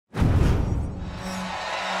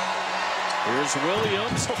Here's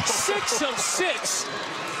Williams, 6 of 6.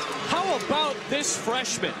 How about this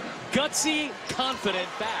freshman? Gutsy, confident,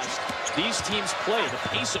 fast. These teams play, the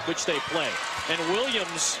pace at which they play. And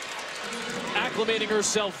Williams acclimating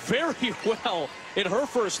herself very well in her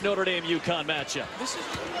first Notre Dame UConn matchup. This is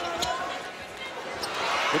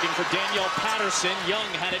looking for Danielle Patterson. Young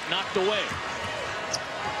had it knocked away.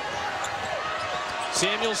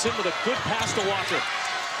 Samuelson with a good pass to Walker.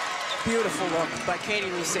 Beautiful look by Katie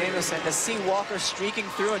Lou Samuelson to see Walker streaking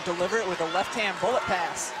through and deliver it with a left-hand bullet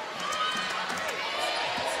pass.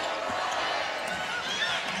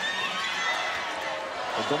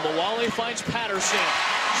 Ogunbowale finds Patterson.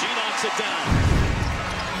 She knocks it down.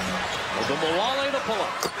 Ogunbowale the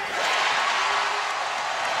pull-up.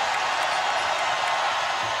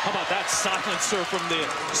 How about that silencer from the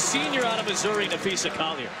senior out of Missouri, Napheesa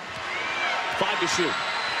Collier. 5 to shoot.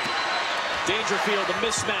 Dangerfield, the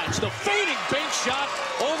mismatch. The fading bank shot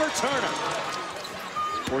over Turner.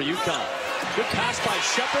 For UConn. Good pass by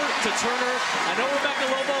Shepard to Turner. I know Rebecca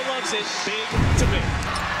Lobo loves it. Big to big.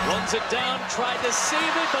 Runs it down, tried to save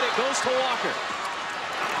it, but it goes to Walker.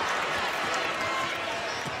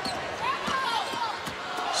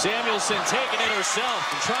 Samuelson taking it herself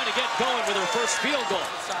and trying to get going with her first field goal.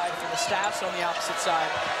 Side for the staffs on the opposite side.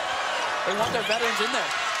 They want their veterans in there.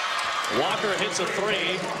 Walker hits a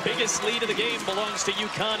 3. Biggest lead of the game belongs to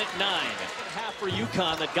UConn at 9. Half for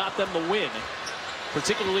UConn that got them the win,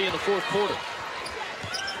 particularly in the fourth quarter.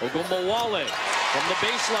 Ogunbowale from the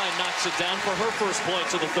baseline knocks it down for her first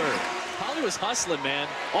points of the third. Holly was hustling,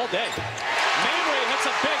 man, all day. Mabry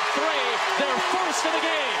hits a big 3, their first of the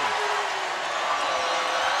game.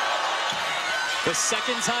 The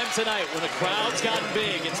second time tonight when the crowd's gotten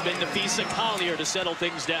big, it's been Napheesa Collier to settle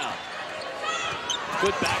things down.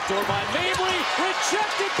 Good backdoor by Mabry,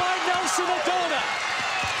 rejected by Nelson Adona.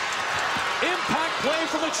 Impact play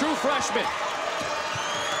from a true freshman.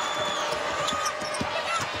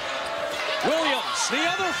 Williams, the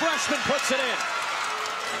other freshman, puts it in.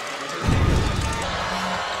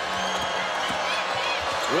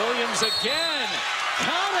 Williams again.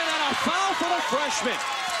 Counted and a foul for the freshman.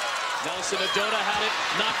 Nelson Adona had it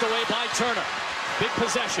knocked away by Turner. Big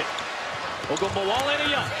possession. Ogunbowale to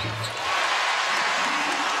Young.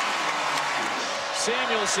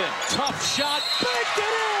 Samuelson, tough shot, baked it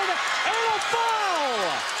in, and a foul!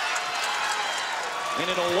 And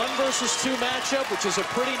in a 1 versus 2 matchup, which is a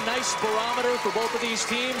pretty nice barometer for both of these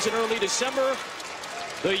teams in early December,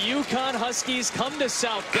 the UConn Huskies come to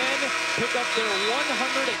South Bend, pick up their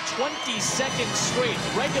 122nd straight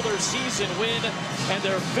regular season win, and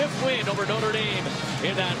their 5th win over Notre Dame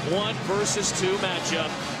in that 1 versus 2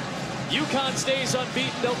 matchup. UConn stays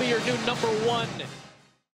unbeaten. They'll be your new #1.